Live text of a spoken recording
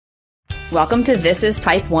Welcome to This is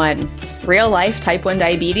Type 1, real life type 1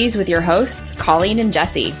 diabetes with your hosts, Colleen and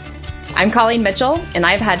Jesse. I'm Colleen Mitchell, and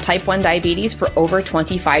I've had type 1 diabetes for over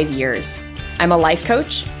 25 years. I'm a life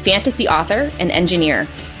coach, fantasy author, and engineer.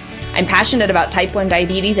 I'm passionate about type 1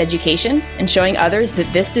 diabetes education and showing others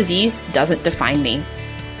that this disease doesn't define me.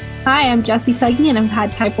 Hi, I'm Jessie Tuggy, and I've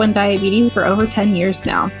had type 1 diabetes for over 10 years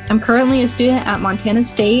now. I'm currently a student at Montana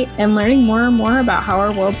State and learning more and more about how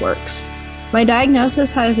our world works. My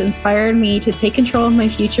diagnosis has inspired me to take control of my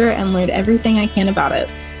future and learn everything I can about it.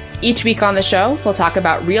 Each week on the show, we'll talk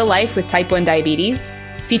about real life with type 1 diabetes,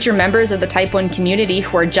 feature members of the type 1 community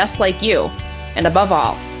who are just like you, and above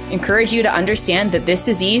all, encourage you to understand that this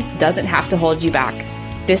disease doesn't have to hold you back.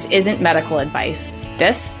 This isn't medical advice.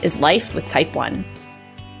 This is life with type 1.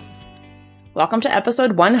 Welcome to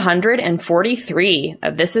episode 143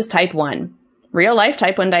 of This is Type 1, real life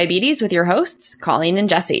type 1 diabetes with your hosts, Colleen and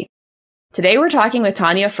Jesse. Today we're talking with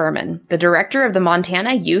Tanya Furman, the director of the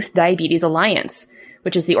Montana Youth Diabetes Alliance,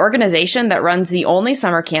 which is the organization that runs the only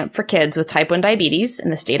summer camp for kids with type 1 diabetes in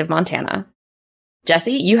the state of Montana.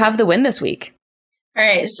 Jesse, you have the win this week. All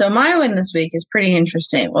right, so my win this week is pretty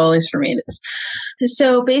interesting. Well, at least for me it is.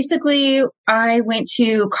 So basically, I went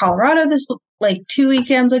to Colorado this 2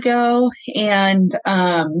 weekends ago, and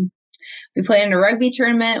we played in a rugby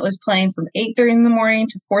tournament. It was playing from 8:30 in the morning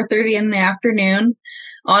to 4:30 in the afternoon,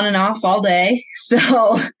 on and off all day.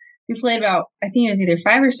 So we played about, I think it was either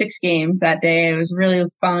 5 or 6 games that day. It was really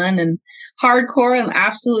fun and hardcore and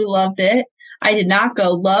absolutely loved it. I did not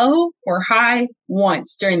go low or high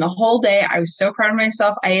once during the whole day. I was so proud of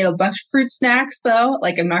myself. I ate a bunch of fruit snacks though.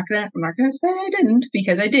 I'm not gonna say I didn't,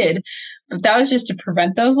 because I did, but that was just to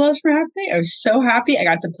prevent those lows from happening. I was so happy. I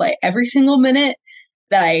got to play every single minute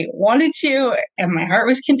that I wanted to, and my heart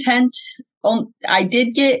was content. I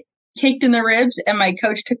did get kicked in the ribs, and my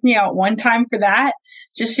coach took me out one time for that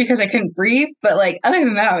just because I couldn't breathe. But other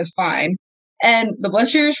than that, I was fine. And the blood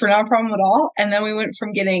sugars were not a problem at all. And then we went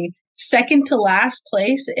from getting second to last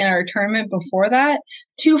place in our tournament before that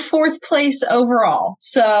to 4th place overall.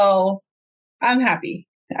 So I'm happy.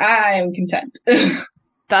 I am content.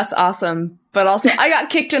 That's awesome. But also, I got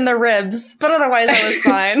kicked in the ribs, but otherwise I was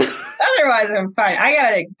fine. Otherwise, I'm fine. I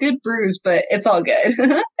got a good bruise, but it's all good.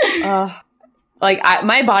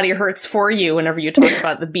 My body hurts for you whenever you talk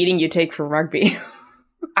about the beating you take for rugby.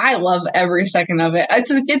 I love every second of it.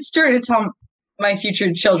 It's a good story to tell my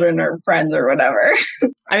future children or friends or whatever.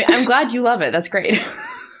 I'm glad you love it. That's great.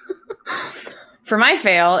 For my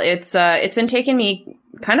fail, it's been taking me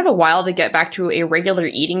kind of a while to get back to a regular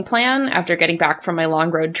eating plan after getting back from my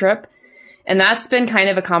long road trip. And that's been kind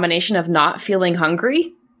of a combination of not feeling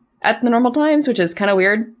hungry at the normal times, which is kind of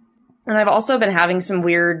weird. And I've also been having some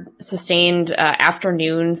weird sustained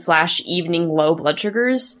afternoon/evening low blood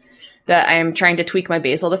sugars that I'm trying to tweak my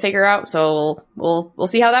basal to figure out. So we'll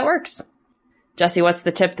see how that works. Jesse, what's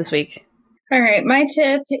the tip this week? All right. My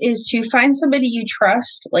tip is to find somebody you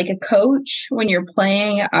trust, like a coach, when you're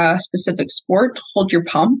playing a specific sport, to hold your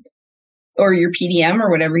pump or your PDM or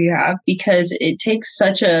whatever you have, because it takes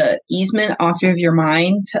such a easement off of your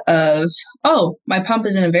mind of, oh, my pump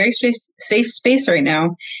is in a very safe space right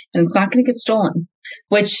now, and it's not going to get stolen,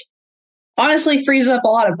 which honestly frees up a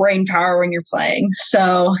lot of brain power when you're playing.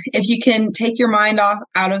 So if you can take your mind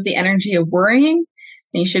out of the energy of worrying,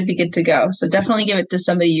 you should be good to go. So definitely give it to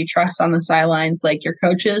somebody you trust on the sidelines, like your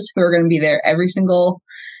coaches who are going to be there every single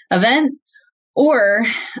event, or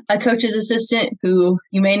a coach's assistant who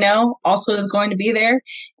you may know also is going to be there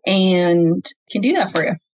and can do that for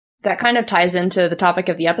you. That kind of ties into the topic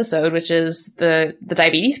of the episode, which is the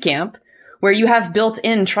diabetes camp, where you have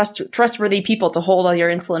built-in trustworthy people to hold all your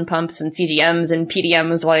insulin pumps and CGMs and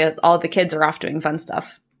PDMs while all the kids are off doing fun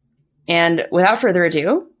stuff. And without further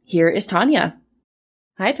ado, here is Tanya.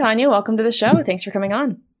 Hi, Tanya. Welcome to the show. Thanks for coming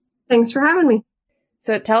on. Thanks for having me.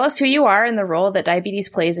 So tell us who you are and the role that diabetes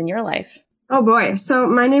plays in your life. Oh, boy. So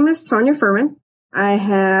my name is Tanya Furman. I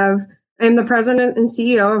am the president and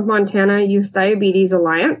CEO of Montana Youth Diabetes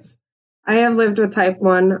Alliance. I have lived with type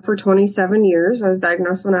 1 for 27 years. I was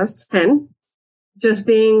diagnosed when I was 10. Just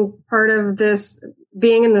being part of this,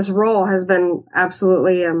 being in this role has been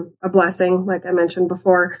absolutely a blessing. Like I mentioned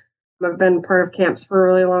before, I've been part of camps for a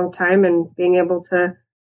really long time, and being able to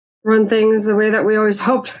run things the way that we always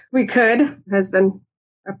hoped we could has been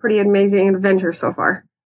a pretty amazing adventure so far.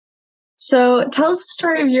 So tell us the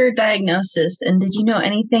story of your diagnosis, and did you know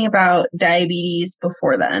anything about diabetes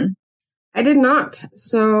before then? I did not.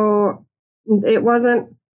 So it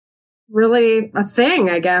wasn't really a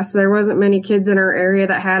thing, I guess. There wasn't many kids in our area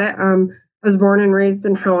that had it. I was born and raised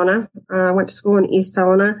in Helena. I went to school in East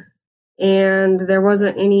Helena, and there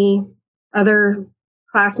wasn't any other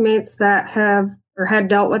classmates that have or had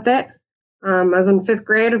dealt with it. I was in 5th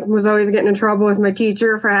grade, was always getting in trouble with my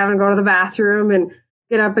teacher for having to go to the bathroom and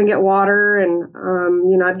get up and get water. And,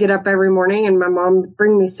 I'd get up every morning and my mom would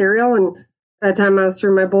bring me cereal. And by the time I was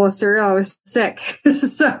through my bowl of cereal, I was sick.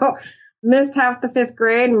 So missed half the 5th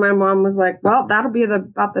grade. And my mom was like, well, that'll be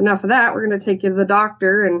about enough of that. We're going to take you to the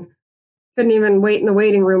doctor. And couldn't even wait in the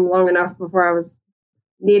waiting room long enough before I was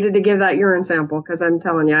needed to give that urine sample. Cause I'm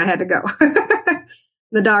telling you, I had to go.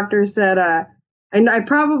 The doctor said, and I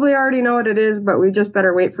probably already know what it is, but we just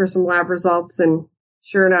better wait for some lab results. And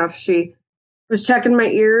sure enough, she was checking my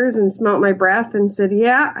ears and smelt my breath and said,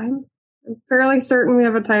 yeah, I'm fairly certain we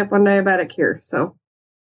have a type 1 diabetic here. So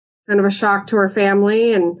kind of a shock to our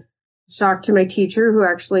family and shock to my teacher, who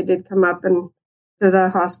actually did come up and to the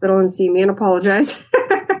hospital and see me and apologize.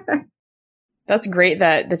 That's great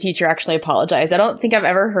that the teacher actually apologized. I don't think I've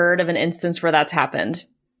ever heard of an instance where that's happened.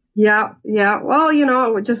 Yeah. Well,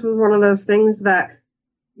 it just was one of those things that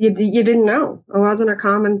you didn't know. It wasn't a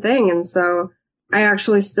common thing. And so I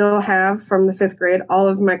actually still have, from the 5th grade, all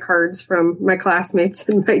of my cards from my classmates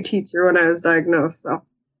and my teacher when I was diagnosed. So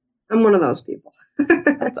I'm one of those people.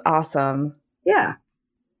 That's awesome. Yeah.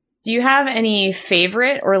 Do you have any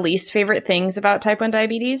favorite or least favorite things about type 1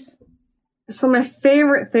 diabetes? So my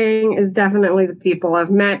favorite thing is definitely the people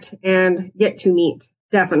I've met and get to meet.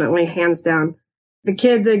 Definitely, hands down. The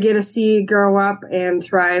kids I get to see grow up and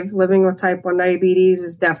thrive living with type 1 diabetes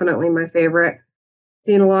is definitely my favorite.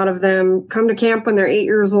 Seen a lot of them come to camp when they're 8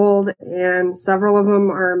 years old, and several of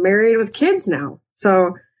them are married with kids now.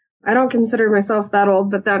 So I don't consider myself that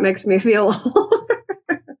old, but that makes me feel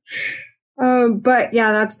old. But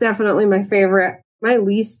yeah, that's definitely my favorite. My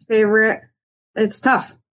least favorite, it's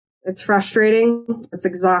tough. It's frustrating. It's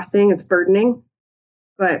exhausting. It's burdening.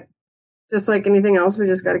 But just like anything else, we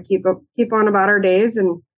just got to keep on about our days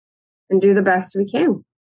and do the best we can.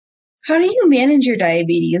 How do you manage your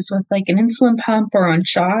diabetes, with like an insulin pump or on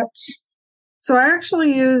shots? So I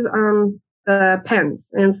actually use the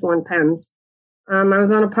pens, insulin pens. I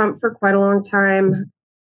was on a pump for quite a long time.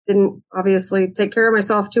 Didn't obviously take care of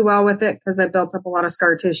myself too well with it because I built up a lot of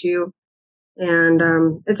scar tissue,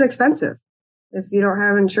 and it's expensive. If you don't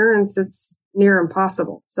have insurance, it's near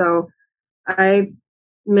impossible. So I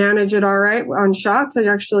manage it all right on shots. I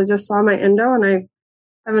actually just saw my endo, and I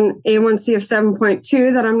have an A1C of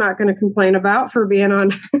 7.2 that I'm not going to complain about for being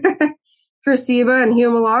on Tresiba and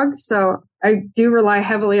Humalog. So I do rely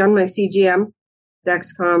heavily on my CGM.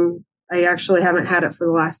 Dexcom, I actually haven't had it for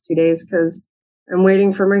the last 2 days because I'm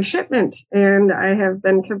waiting for my shipment, and I have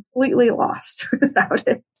been completely lost without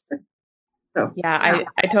it. So, yeah,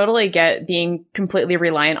 I totally get being completely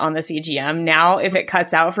reliant on the CGM. Now, if it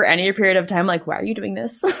cuts out for any period of time, like, why are you doing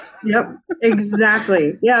this? Yep,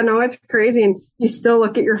 exactly. Yeah, no, it's crazy. And you still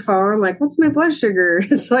look at your phone like, what's my blood sugar?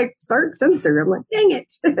 It's like, start sensor. I'm like, dang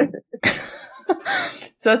it.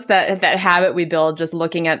 So it's that habit we build, just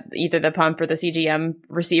looking at either the pump or the CGM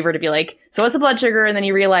receiver to be like, so what's the blood sugar? And then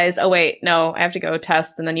you realize, oh, wait, no, I have to go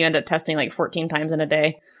test. And then you end up testing like 14 times in a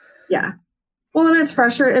day. Yeah. Well, and it's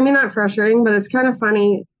frustrating. I mean, not frustrating, but it's kind of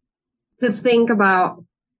funny to think about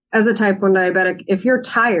as a type 1 diabetic. If you're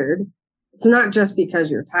tired, it's not just because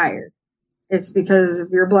you're tired. It's because of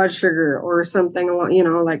your blood sugar or something,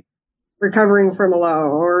 like recovering from a low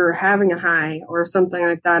or having a high or something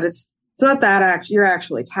like that. It's not that you're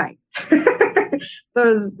actually tired.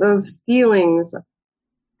 Those feelings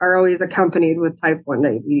are always accompanied with type 1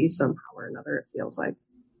 diabetes somehow or another, it feels like.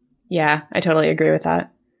 Yeah, I totally agree with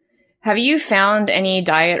that. Have you found any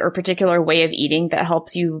diet or particular way of eating that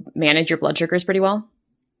helps you manage your blood sugars pretty well?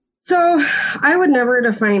 So I would never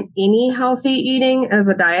define any healthy eating as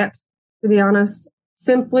a diet, to be honest.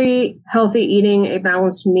 Simply healthy eating, a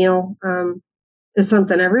balanced meal, is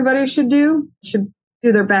something everybody should do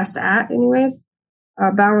their best at anyways.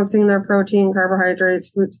 Balancing their protein, carbohydrates,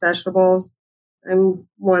 fruits, vegetables. I'm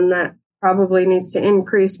one that probably needs to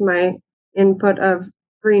increase my input of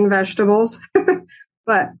green vegetables.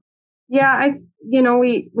 But yeah,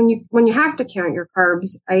 when you have to count your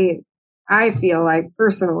carbs, I feel like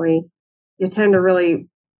personally, you tend to really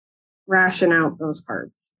ration out those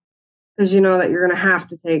carbs because you know that you're going to have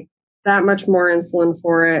to take that much more insulin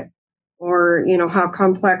for it, or how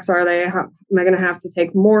complex are they? Am I going to have to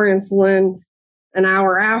take more insulin an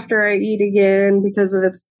hour after I eat again because of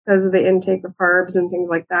the intake of carbs and things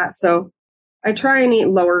like that? So I try and eat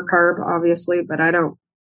lower carb, obviously, but I don't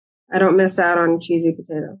miss out on cheesy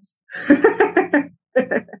potatoes.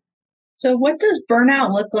 So what does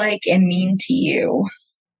burnout look like and mean to you?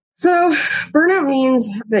 So burnout means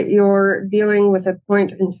that you're dealing with a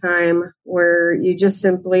point in time where you just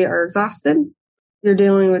simply are exhausted. You're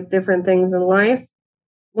dealing with different things in life.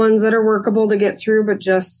 ones that are workable to get through, but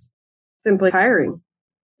just simply tiring.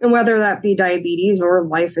 And whether that be diabetes or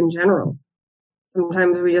life in general,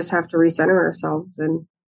 sometimes we just have to recenter ourselves, and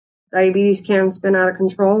diabetes can spin out of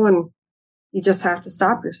control, and you just have to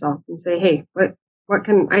stop yourself and say, hey, what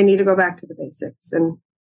can I need to go back to the basics and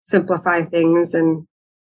simplify things. And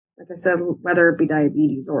like I said, whether it be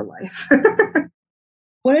diabetes or life.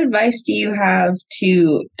 What advice do you have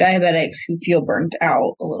to diabetics who feel burnt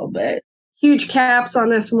out a little bit? Huge caps on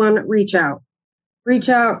this one. Reach out. Reach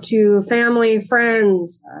out to family,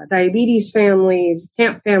 friends, diabetes families,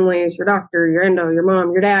 camp families, your doctor, your endo, your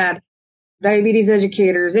mom, your dad, diabetes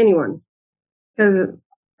educators, anyone. Because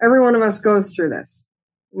every one of us goes through this,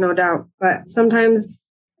 no doubt. But sometimes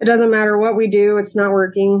it doesn't matter what we do. It's not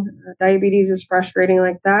working. Diabetes is frustrating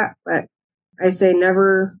like that. But I say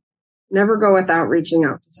never go without reaching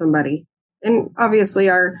out to somebody. And obviously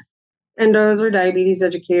our endos or diabetes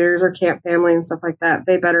educators or camp family and stuff like that,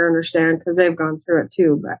 they better understand because they've gone through it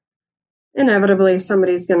too. But inevitably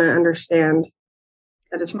somebody's going to understand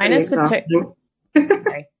that it's pretty exhausting.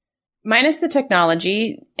 Minus the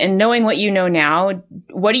technology and knowing what you know now,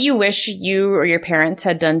 what do you wish you or your parents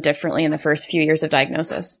had done differently in the first few years of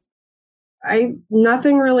diagnosis?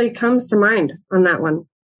 Nothing really comes to mind on that one.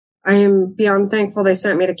 I am beyond thankful they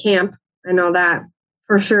sent me to camp. I know that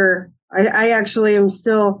for sure. I actually am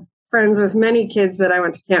still friends with many kids that I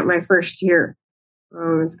went to camp my first year.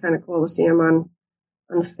 It's kind of cool to see them on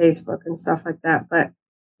Facebook and stuff like that. But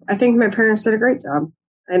I think my parents did a great job.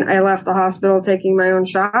 And I left the hospital taking my own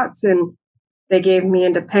shots, and they gave me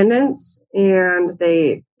independence, and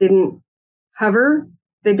they didn't hover.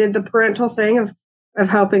 They did the parental thing of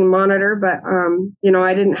helping monitor, but,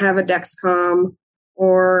 I didn't have a Dexcom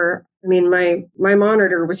my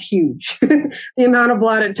monitor was huge. The amount of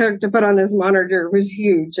blood it took to put on this monitor was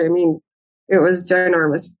huge. It was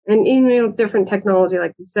ginormous. And, different technology,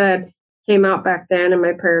 like you said, came out back then, and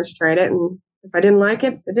my parents tried it. And if I didn't like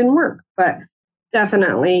it, it didn't work. But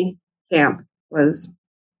definitely camp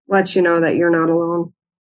lets you know that you're not alone.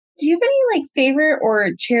 Do you have any favorite or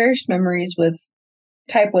cherished memories with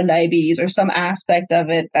type 1 diabetes or some aspect of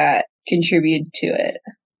it that contributed to it?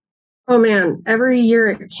 Oh man, every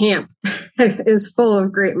year at camp is full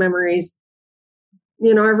of great memories.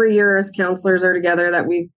 Every year as counselors are together that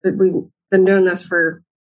we've been doing this for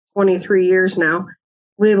 23 years now.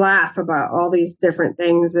 We laugh about all these different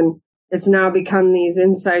things, and it's now become these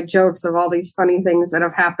inside jokes of all these funny things that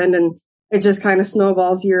have happened. And it just kind of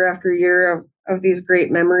snowballs year after year of these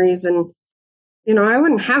great memories. And, I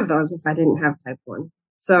wouldn't have those if I didn't have type 1.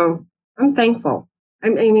 So I'm thankful.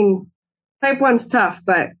 Type 1's tough,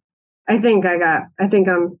 but I think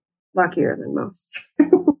I'm luckier than most.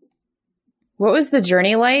 What was the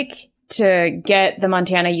journey like to get the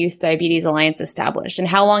Montana Youth Diabetes Alliance established, and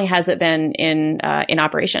how long has it been in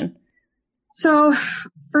operation? So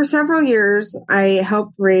for several years, I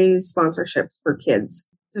helped raise sponsorships for kids,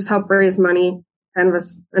 just help raise money, kind of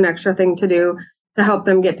an extra thing to do to help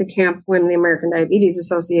them get to camp when the American Diabetes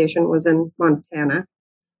Association was in Montana.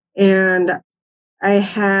 And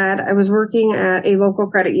I was working at a local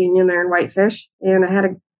credit union there in Whitefish, and I had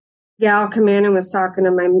a gal come in and was talking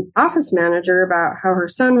to my office manager about how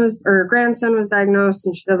her grandson was diagnosed,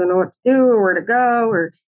 and she doesn't know what to do or where to go.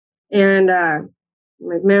 And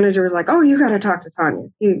my manager was like, "Oh, you got to talk to Tanya.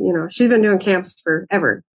 She's been doing camps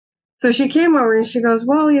forever." So she came over and she goes,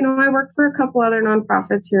 "Well, I work for a couple other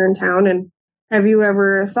nonprofits here in town, and have you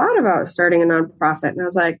ever thought about starting a nonprofit?" And I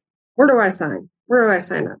was like, "Where do I sign? Where do I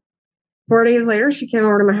sign up?" 4 days later, she came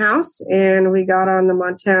over to my house, and we got on the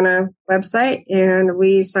Montana website and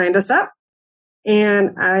we signed us up.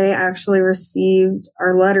 And I actually received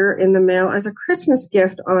our letter in the mail as a Christmas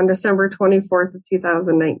gift on December 24th of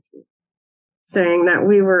 2019, saying that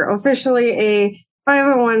we were officially a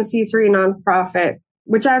 501c3 nonprofit,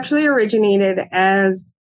 which actually originated as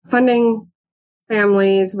funding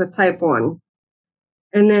families with type 1.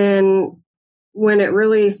 And then when it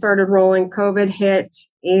really started rolling, COVID hit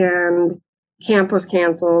and camp was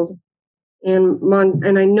canceled. And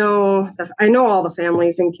I know all the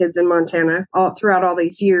families and kids in Montana throughout all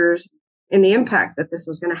these years and the impact that this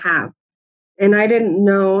was going to have. And I didn't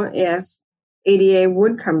know if ADA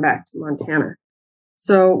would come back to Montana.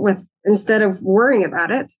 So instead of worrying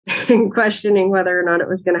about it and questioning whether or not it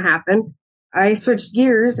was going to happen, I switched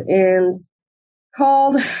gears and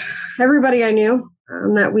called everybody I knew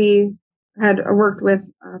that we had worked with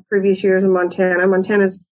previous years in Montana.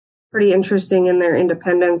 Montana's pretty interesting in their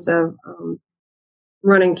independence of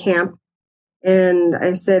running camp. And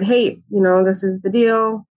I said, "Hey, this is the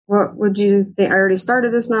deal. What would you think? I already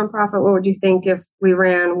started this nonprofit. What would you think if we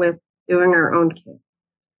ran with doing our own camp?"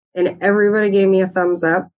 and everybody gave me a thumbs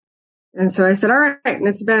up. And so I said, all right. And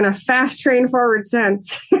it's been a fast train forward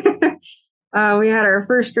since. We had our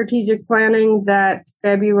first strategic planning that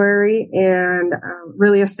February and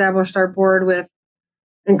really established our board with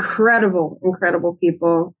incredible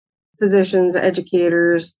people, physicians,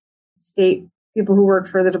 educators, state people who work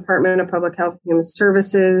for the Department of Public Health and Human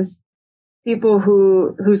Services, people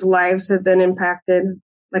whose lives have been impacted,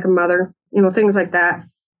 like a mother, things like that.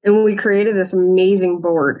 And we created this amazing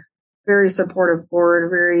board, very supportive board,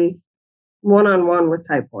 very one-on-one with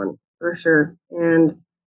type 1 for sure. And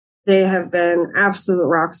they have been absolute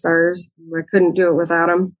rock stars. I couldn't do it without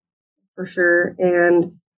them for sure.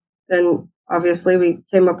 And then obviously we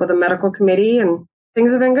came up with a medical committee and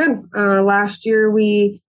things have been good. Last year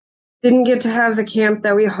we didn't get to have the camp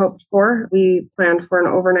that we hoped for. We planned for an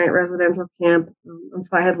overnight residential camp on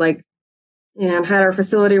Flathead Lake and had our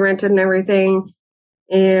facility rented and everything.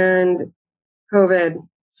 And COVID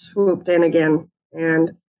swooped in again.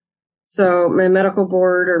 And so my medical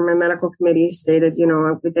board or my medical committee stated,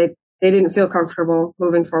 they didn't feel comfortable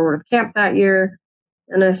moving forward with camp that year.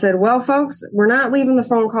 And I said, well, folks, we're not leaving the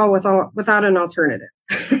phone call without an alternative.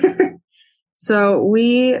 So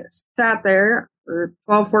we sat there for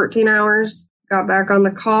 12, 14 hours, got back on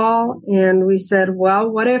the call, and we said,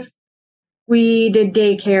 well, what if we did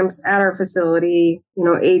day camps at our facility,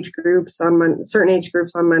 age groups on certain age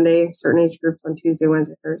groups on Monday, certain age groups on Tuesday,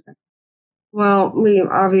 Wednesday, Thursday. Well, we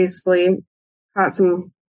obviously caught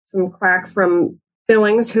some quack from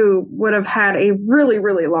Billings, who would have had a really,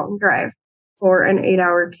 really long drive for an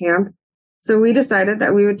 8-hour camp. So we decided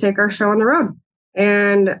that we would take our show on the road.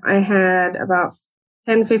 And I had about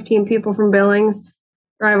 10, 15 people from Billings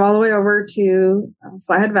drive all the way over to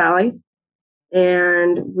Flathead Valley.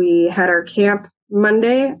 And we had our camp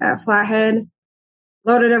Monday at Flathead,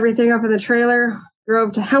 loaded everything up in the trailer,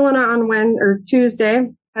 drove to Helena on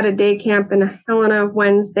Tuesday, had a day camp in Helena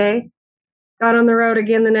Wednesday, got on the road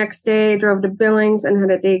again the next day, drove to Billings and had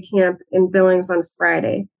a day camp in Billings on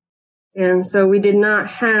Friday. And so we did not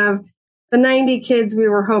have the 90 kids we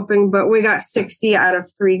were hoping, but we got 60 out of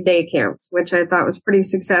 3 day camps, which I thought was pretty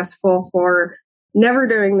successful for never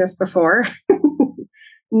doing this before,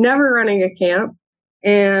 never running a camp.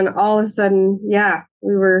 And all of a sudden,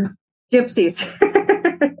 we were gypsies.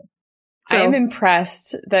 I am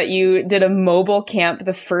impressed that you did a mobile camp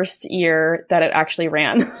the first year that it actually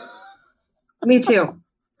ran. Me too.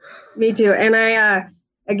 And I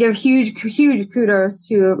give huge kudos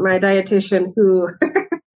to my dietitian, who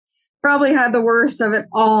probably had the worst of it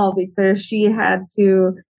all because she had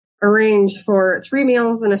to arrange for 3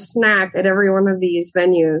 meals and a snack at every one of these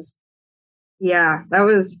venues. Yeah, that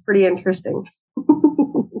was pretty interesting.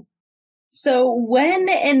 So when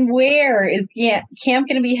and where is camp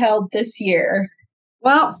going to be held this year?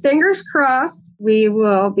 Well, fingers crossed. We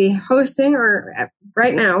will be hosting,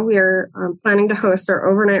 right now we are planning to host our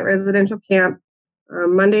overnight residential camp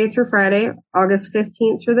Monday through Friday, August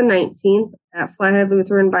 15th through the 19th at Flathead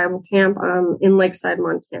Lutheran Bible Camp in Lakeside,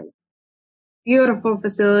 Montana. Beautiful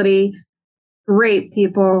facility, great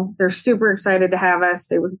people. They're super excited to have us.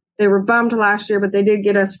 They were bummed last year, but they did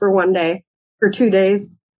get us for 2 days,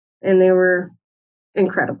 and they were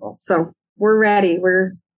incredible. So we're ready.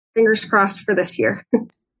 We're fingers crossed for this year.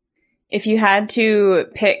 If you had to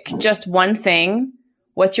pick just one thing,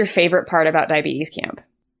 what's your favorite part about diabetes camp?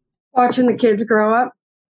 Watching the kids grow up,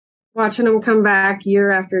 watching them come back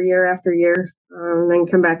year after year after year, and then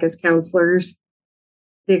come back as counselors.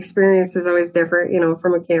 The experience is always different,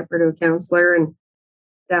 from a camper to a counselor, and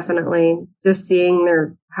definitely just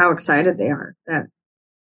seeing how excited they are that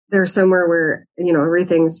they're somewhere where,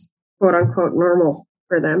 everything's quote unquote normal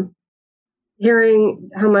for them. Hearing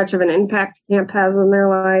how much of an impact camp has on their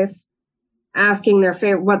life, asking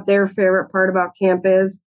what their favorite part about camp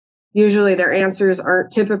is. Usually their answers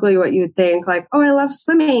aren't typically what you would think, like, oh, I love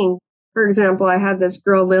swimming. For example, I had this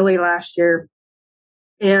girl, Lily, last year,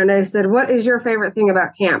 and I said, what is your favorite thing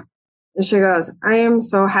about camp? And she goes, I am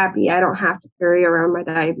so happy I don't have to carry around my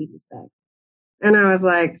diabetes bag. And I was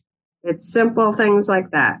like, it's simple things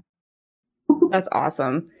like that. That's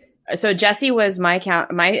awesome. So Jessie was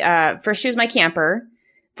first she was my camper,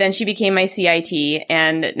 then she became my CIT,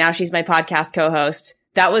 and now she's my podcast co-host.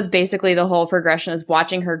 That was basically the whole progression, is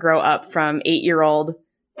watching her grow up from 8-year-old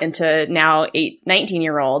into now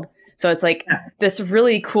 19-year-old. So it's like this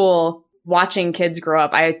really cool watching kids grow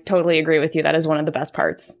up. I totally agree with you. That is one of the best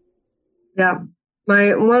parts. Yeah.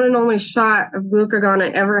 My one and only shot of glucagon I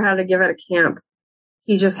ever had to give at a camp.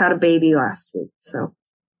 He just had a baby last week. So,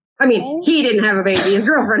 he didn't have a baby. His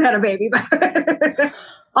girlfriend had a baby, but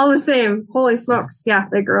all the same, holy smokes. Yeah,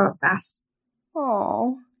 they grow up fast.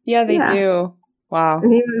 Oh, yeah, they do. Wow.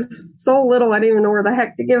 And he was so little, I didn't even know where the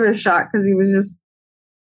heck to give it a shot because he was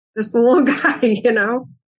just a little guy.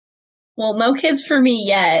 Well, no kids for me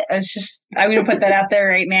yet. I'm going to put that out there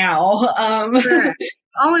right now. Correct.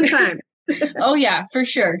 All in time. Oh, yeah, for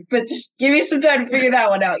sure. But just give me some time to figure that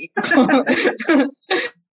one out.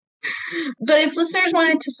 But if listeners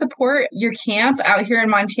wanted to support your camp out here in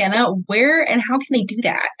Montana, where and how can they do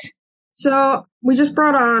that? So we just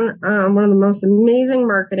brought on one of the most amazing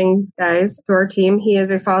marketing guys to our team. He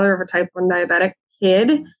is a father of a type 1 diabetic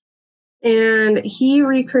kid. And he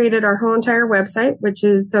recreated our whole entire website, which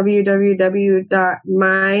is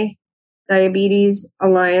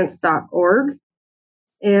www.mydiabetiesalliance.org.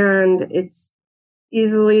 And it's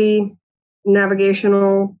easily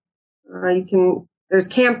navigational. There's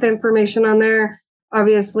camp information on there.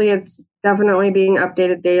 Obviously, it's definitely being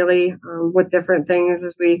updated daily with different things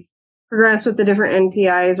as we progress with the different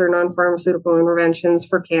NPIs or non-pharmaceutical interventions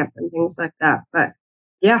for camp and things like that. But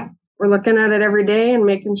yeah, we're looking at it every day and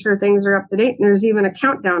making sure things are up to date. And there's even a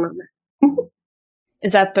countdown on there.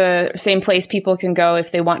 Is that the same place people can go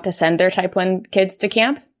if they want to send their type 1 kids to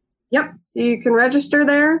camp? Yep. So you can register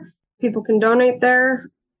there. People can donate there.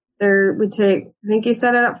 I think you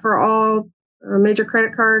set it up for all major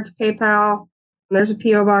credit cards, PayPal. And there's a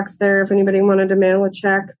P.O. box there if anybody wanted to mail a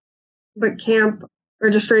check. But camp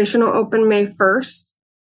registration will open May 1st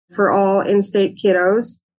for all in-state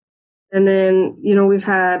kiddos. And then, we've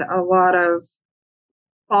had a lot of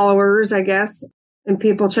followers, I guess, and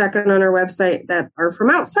people checking on our website that are from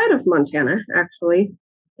outside of Montana, actually.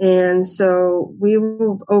 And so we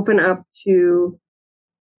will open up to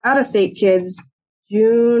out-of-state kids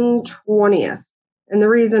June 20th. And the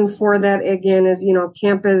reason for that, again, is,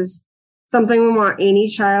 camp is something we want any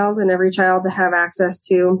child and every child to have access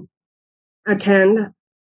to attend.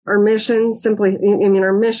 Our mission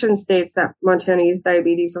our mission states that Montana Youth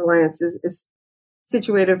Diabetes Alliance is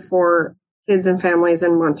situated for kids and families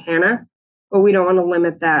in Montana, but we don't want to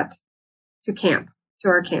limit that to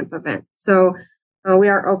our camp event. So we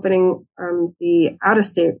are opening the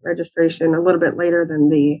out-of-state registration a little bit later than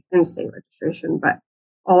the in-state registration, but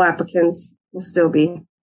all applicants will still be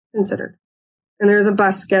considered. And there's a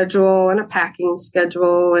bus schedule and a packing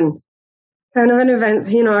schedule and kind of an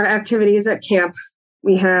event, activities at camp.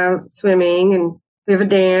 We have swimming and we have a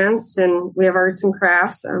dance and we have arts and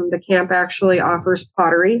crafts. The camp actually offers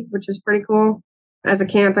pottery, which is pretty cool as a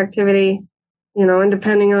camp activity, and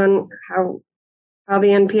depending on how the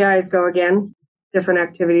NPIs go again, different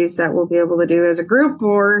activities that we'll be able to do as a group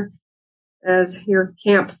or as your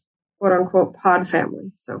camp, quote unquote, pod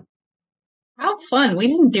family. So. How fun. We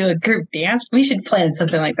didn't do a group dance. We should plan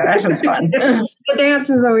something like that. That sounds fun. The dance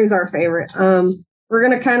is always our favorite. We're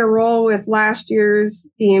going to kind of roll with last year's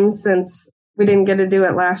theme since we didn't get to do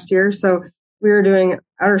it last year. So we were doing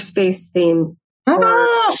outer space theme for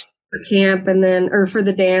camp or for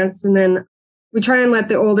the dance. And then we try and let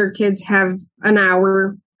the older kids have an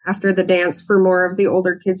hour after the dance for more of the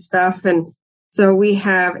older kids stuff. And so we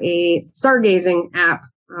have a stargazing app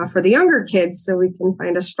for the younger kids so we can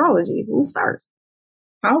find astrologies and the stars.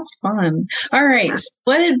 How fun. All right. So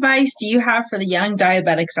what advice do you have for the young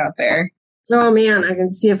diabetics out there? Oh, man, I can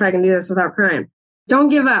see if I can do this without crying. Don't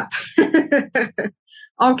give up.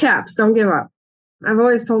 All caps, don't give up. I've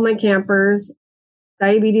always told my campers,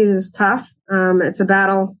 diabetes is tough. It's a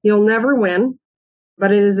battle you'll never win,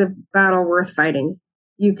 but it is a battle worth fighting.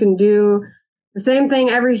 You can do the same thing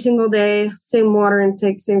every single day, same water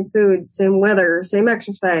intake, same food, same weather, same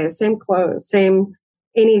exercise, same clothes, same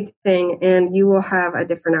anything, and you will have a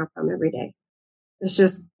different outcome every day.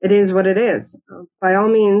 It is what it is. By all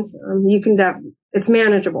means, it's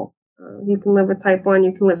manageable. You can live with type 1.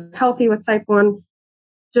 You can live healthy with type 1.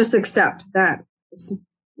 Just accept that it's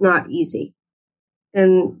not easy.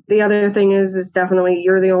 And the other thing is definitely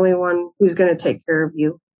you're the only one who's going to take care of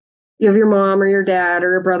you. You have your mom or your dad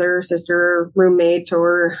or a brother or sister or roommate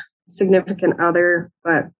or significant other,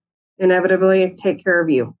 but inevitably take care of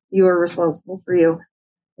you. You are responsible for you.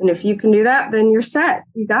 And if you can do that, then you're set.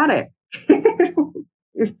 You got it.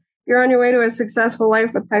 You're on your way to a successful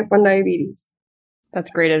life with type 1 diabetes.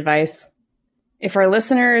 That's great advice. If our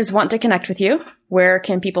listeners want to connect with you, where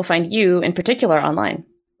can people find you in particular online?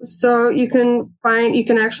 So you can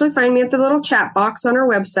actually find me at the little chat box on our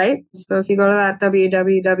website. So if you go to that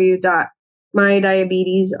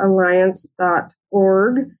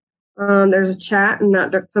www.mydiabetesalliance.org, there's a chat and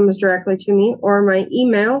that comes directly to me. Or my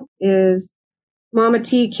email is Mama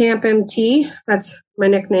T Camp MT. That's my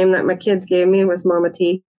nickname that my kids gave me was Mama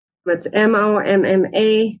T. It's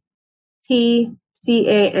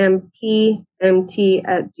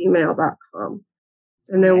MOMMATCAMPMT@gmail.com.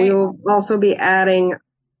 And then we will also be adding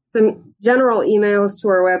some general emails to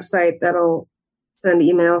our website that'll send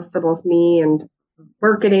emails to both me and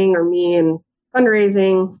marketing, or me and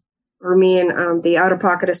fundraising, or me and the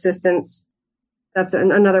out-of-pocket assistance. That's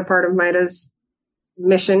another part of MIDA's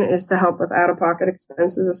mission, is to help with out-of-pocket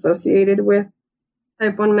expenses associated with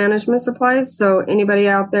type 1 management supplies. So anybody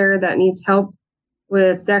out there that needs help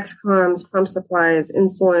with Dexcoms, pump supplies,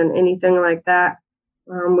 insulin, anything like that,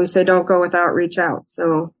 we say don't go without, reach out.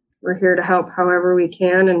 So we're here to help however we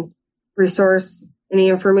can and resource any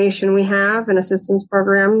information we have and assistance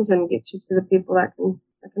programs and get you to the people that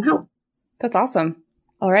can help. That's awesome.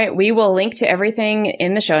 All right. We will link to everything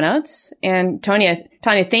in the show notes. And Tanya,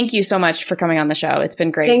 thank you so much for coming on the show. It's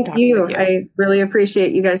been great. Thank you. I really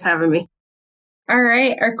appreciate you guys having me. All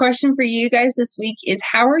right. Our question for you guys this week is,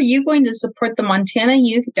 how are you going to support the Montana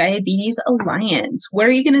Youth Diabetes Alliance? What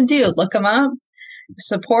are you going to do? Look them up?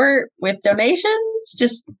 Support with donations?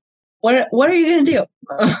 Just what are you going to do?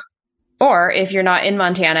 Or if you're not in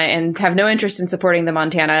Montana and have no interest in supporting the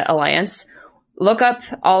Montana Alliance, look up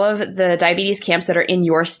all of the diabetes camps that are in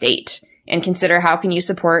your state and consider how can you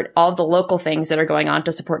support all of the local things that are going on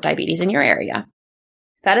to support diabetes in your area.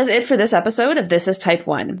 That is it for this episode of This is Type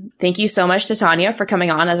 1. Thank you so much to Tanya for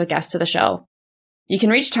coming on as a guest to the show. You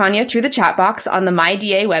can reach Tanya through the chat box on the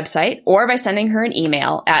MyDA website or by sending her an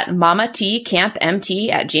email at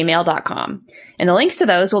mamatcampmt@gmail.com. And the links to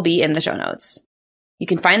those will be in the show notes. You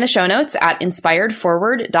can find the show notes at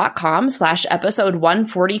inspiredforward.com/episode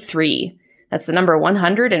 143. That's the number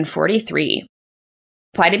 143.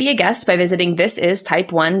 Apply to be a guest by visiting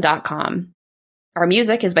thisistype1.com. Our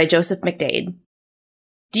music is by Joseph McDade.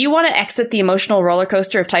 Do you want to exit the emotional roller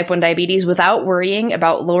coaster of type 1 diabetes without worrying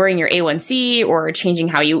about lowering your A1C or changing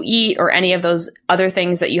how you eat or any of those other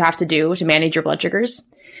things that you have to do to manage your blood sugars?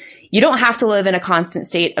 You don't have to live in a constant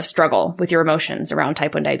state of struggle with your emotions around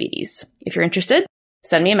type 1 diabetes. If you're interested,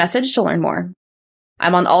 send me a message to learn more.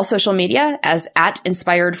 I'm on all social media as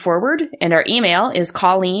 @InspiredForward, and our email is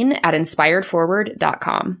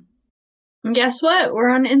Colleen@inspiredforward.com. And guess what? We're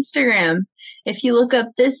on Instagram. If you look up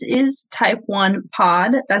This Is Type 1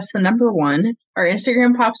 Pod, that's the number 1, our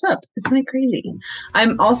Instagram pops up. Isn't that crazy?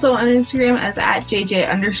 I'm also on Instagram as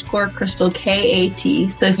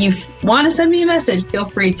 @JJ_CrystalKAT. So if you want to send me a message, feel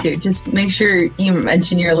free to. Just make sure you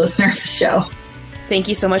mention you're a listener of the show. Thank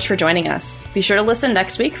you so much for joining us. Be sure to listen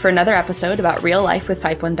next week for another episode about real life with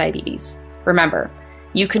type 1 diabetes. Remember,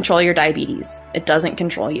 you control your diabetes. It doesn't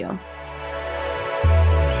control you.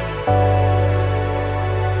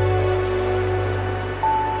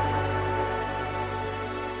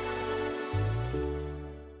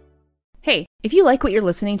 Hey, if you like what you're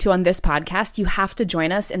listening to on this podcast, you have to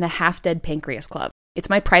join us in the Half Dead Pancreas Club.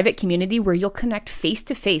 It's my private community where you'll connect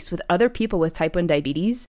face-to-face with other people with type 1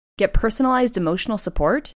 diabetes, get personalized emotional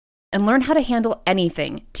support, and learn how to handle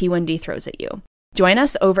anything T1D throws at you. Join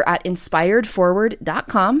us over at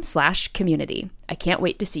inspiredforward.com/community. I can't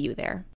wait to see you there.